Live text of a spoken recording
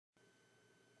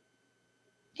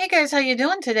Hey guys, how you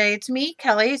doing today? It's me,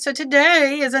 Kelly. So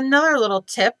today is another little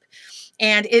tip,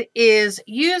 and it is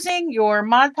using your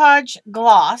Mod Podge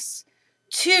gloss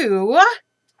to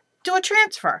do a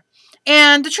transfer.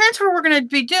 And the transfer we're going to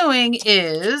be doing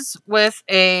is with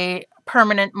a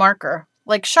permanent marker,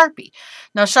 like Sharpie.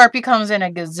 Now, Sharpie comes in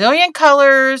a gazillion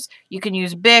colors. You can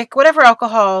use Bic, whatever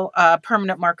alcohol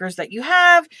permanent markers that you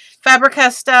have,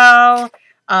 Faber-Castell,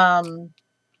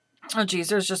 oh, geez,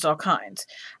 there's just all kinds.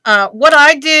 What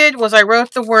I did was I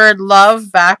wrote the word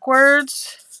love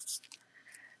backwards.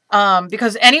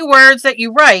 Because any words that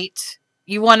you write,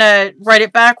 you want to write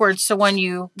it backwards. So when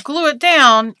you glue it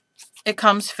down, it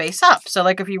comes face up. So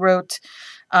like if you wrote,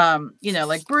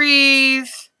 like breathe,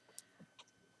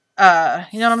 you know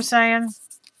what I'm saying?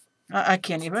 I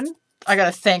can't even. I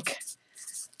got to think.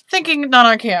 Thinking not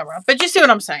on camera. But you see what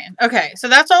I'm saying. Okay, so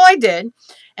that's all I did.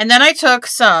 And then I took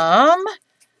some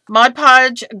Mod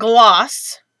Podge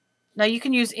gloss. Now you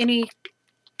can use any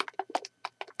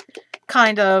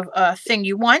kind of thing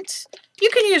you want. You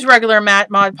can use regular matte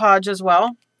Mod Podge as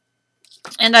well.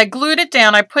 And I glued it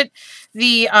down. I put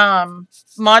the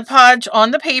Mod Podge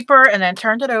on the paper and then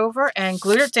turned it over and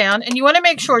glued it down. And you want to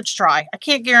make sure it's dry. I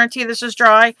can't guarantee this is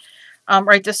dry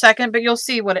right this second, but you'll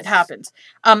see what it happens.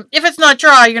 If it's not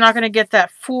dry, you're not going to get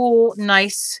that full,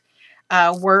 nice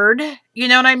word. You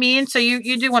know what I mean? So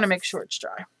you do want to make sure it's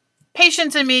dry.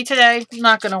 Patience in me today,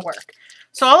 not going to work.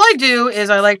 So all I do is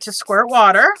I like to squirt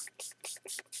water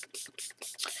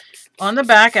on the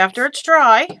back after it's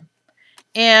dry.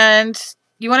 And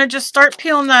you want to just start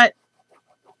peeling that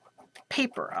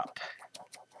paper up.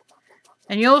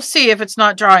 And you'll see if it's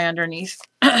not dry underneath.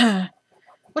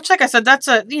 Which, like I said, that's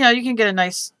you can get a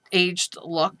nice aged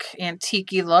look,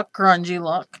 antique-y look, grungy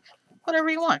look, whatever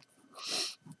you want.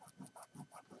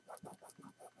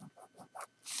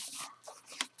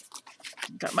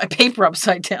 Got my paper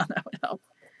upside down. That would help.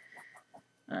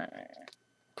 All right.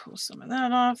 Pull some of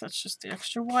that off. That's just the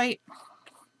extra white.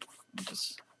 I'm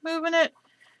just moving it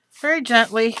very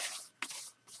gently.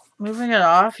 Moving it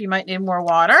off. You might need more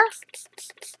water.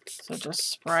 So just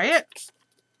spray it.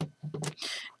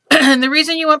 And the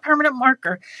reason you want permanent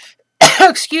marker,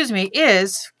 excuse me,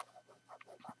 is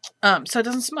so it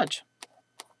doesn't smudge.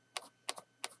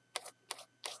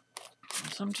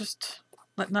 So I'm just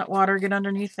letting that water get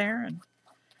underneath there and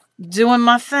doing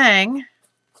my thing.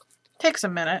 Takes a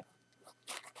minute.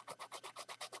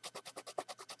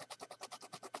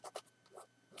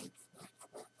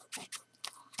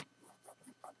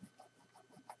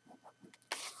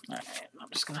 Alright, I'm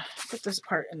just going to put this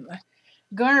part in the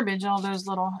garbage, all those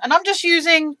little... And I'm just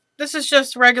using... This is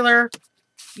just regular,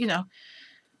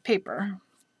 paper.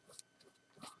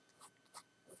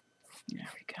 There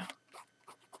we go.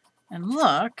 And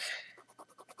look...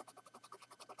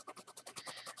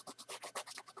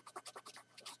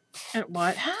 at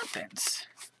what happens.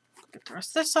 Get the rest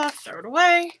of this off, throw it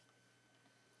away.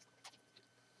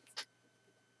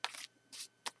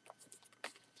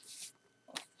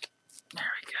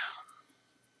 There we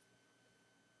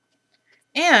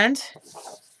go. And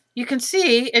you can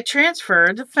see it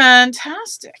transferred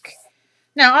fantastic.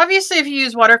 Now, obviously, if you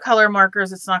use watercolor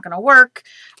markers, it's not going to work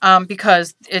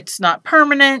because it's not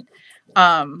permanent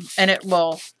and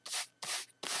it'll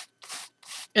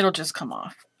just come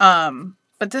off.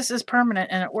 But this is permanent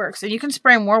and it works. And you can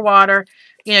spray more water.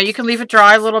 You can leave it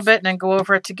dry a little bit and then go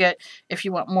over it to get, if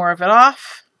you want more of it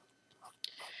off.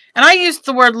 And I used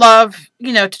the word love,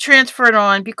 to transfer it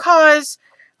on because,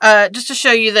 just to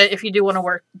show you that if you do want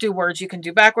to do words, you can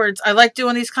do backwards. I like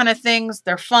doing these kind of things.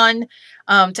 They're fun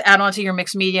to add on to your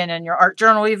mixed media and your art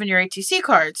journal, even your ATC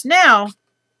cards. Now,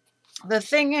 the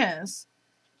thing is,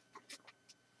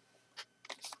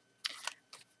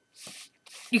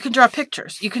 you can draw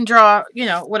pictures. You can draw,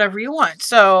 whatever you want.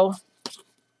 So,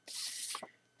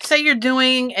 say you're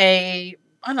doing a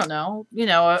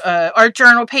art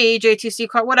journal page, ATC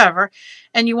card, whatever,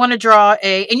 and you want to draw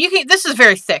and you can, this is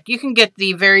very thick. You can get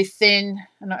the very thin,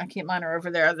 I can't, mine are over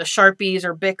there, the Sharpies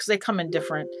or Bics. They come in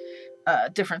different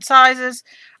sizes.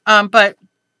 But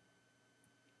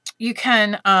you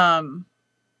can,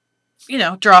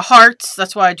 draw hearts.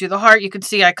 That's why I do the heart. You can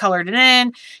see I colored it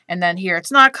in, and then here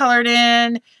it's not colored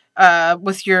in.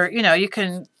 With your, you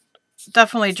can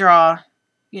definitely draw,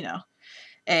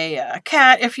 a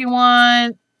cat if you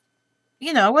want,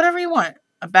 whatever you want.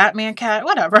 A Batman cat,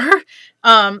 whatever.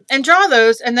 And draw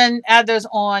those and then add those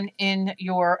on in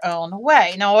your own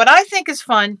way. Now, what I think is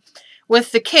fun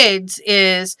with the kids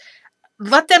is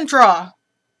let them draw.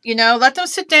 Let them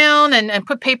sit down and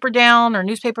put paper down or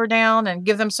newspaper down and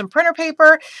give them some printer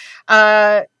paper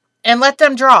and let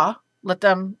them draw. let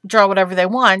them draw whatever they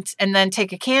want, and then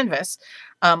take a canvas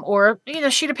or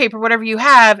sheet of paper, whatever you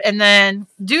have, and then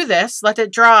do this, let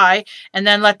it dry, and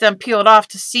then let them peel it off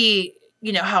to see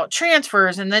how it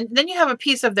transfers, and then you have a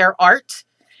piece of their art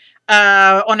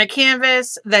on a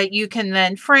canvas that you can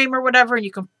then frame or whatever, and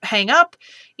you can hang up,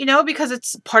 because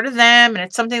it's part of them and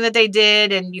it's something that they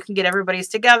did, and you can get everybody's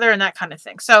together and that kind of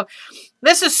thing. So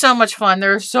this is so much fun.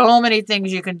 There are so many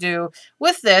things you can do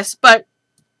with this, but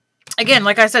again,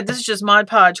 like I said, this is just Mod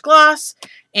Podge gloss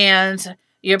and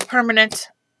your permanent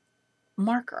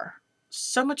marker.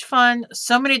 So much fun,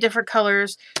 so many different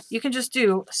colors. You can just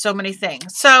do so many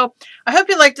things. So I hope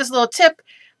you liked this little tip.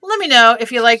 Let me know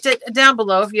if you liked it down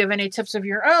below, if you have any tips of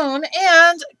your own,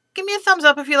 and give me a thumbs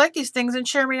up if you like these things, and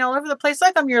share me all over the place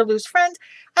like I'm your loose friend.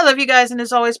 I love you guys, and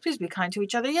as always, please be kind to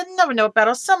each other. You never know what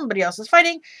battle somebody else is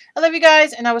fighting. I love you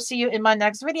guys, and I will see you in my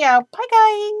next video. Bye,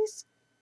 guys.